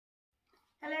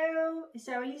Hello, it's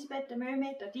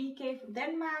TheMermaid.dk from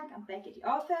Denmark. I'm back at the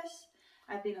office.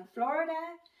 I've been in Florida.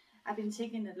 I've been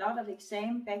taking a lot of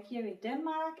exam back here in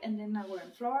Denmark, and then I were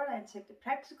in Florida and took the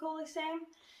practical exam.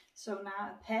 So now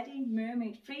a PADI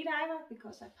Mermaid Freediver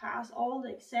because I passed all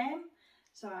the exam.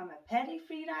 So I'm a PADI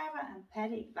Freediver and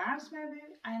PADI Advanced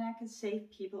Mermaid, and I can save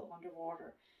people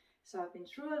underwater. So I've been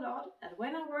through a lot, and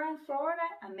when I were in Florida,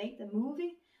 I made the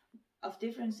movie of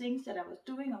different things that I was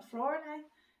doing on Florida.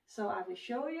 So I will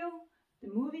show you the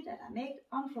movie that I made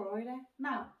on Florida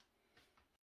now.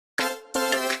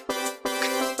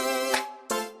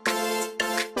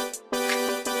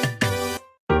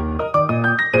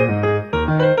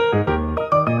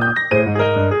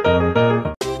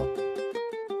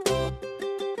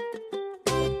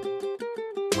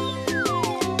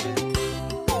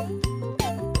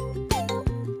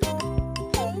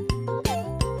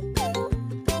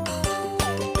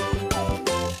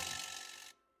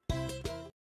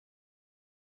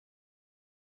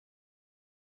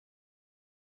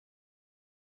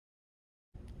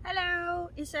 Hello,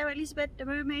 it's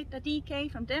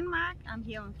TheMermaid.dk from Denmark. I'm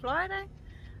here in Florida.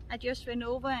 I just went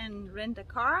over and rent a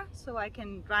car so I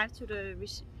can drive to the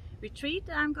retreat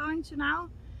that I'm going to now.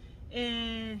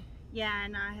 Yeah,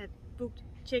 and I had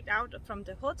checked out from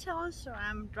the hotel, so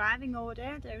I'm driving over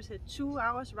there. There's a 2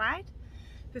 hours ride.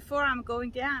 Before I'm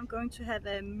going there, I'm going to have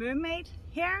a mermaid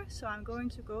hair, so I'm going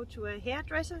to go to a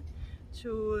hairdresser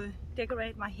to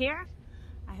decorate my hair.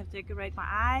 I have decorated my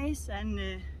eyes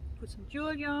and put some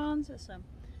jewelry on, so some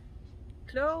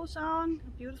clothes on,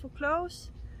 beautiful clothes.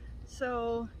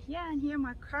 So yeah, and here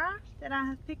my car that I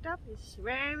have picked up is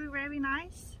very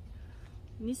nice,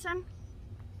 Nissan.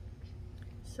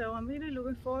 So I'm really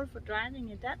looking forward for driving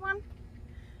in that one.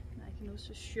 And I can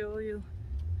also show you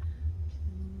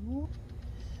more.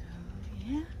 So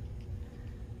yeah,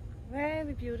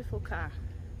 very beautiful car.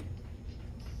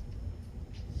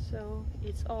 So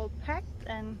it's all packed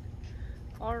and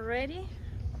all ready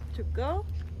to go.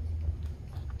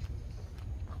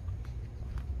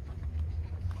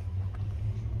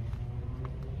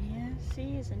 Yeah,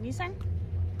 see, it's a Nissan.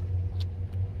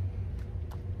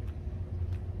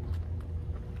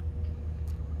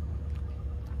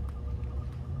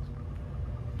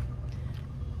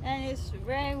 And it's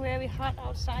very hot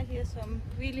outside here, so I'm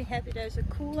really happy there's a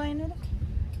cooler in it,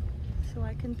 so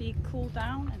I can be cooled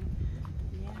down. And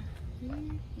yeah,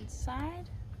 here inside.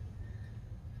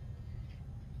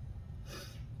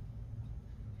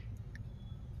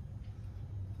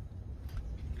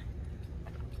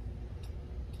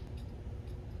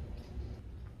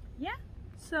 Yeah,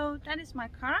 so that is my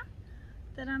car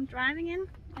that I'm driving in,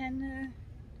 and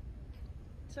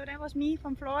so that was me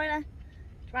from Florida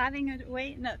driving it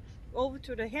away, no, over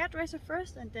to the hairdresser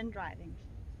first and then driving.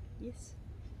 Yes.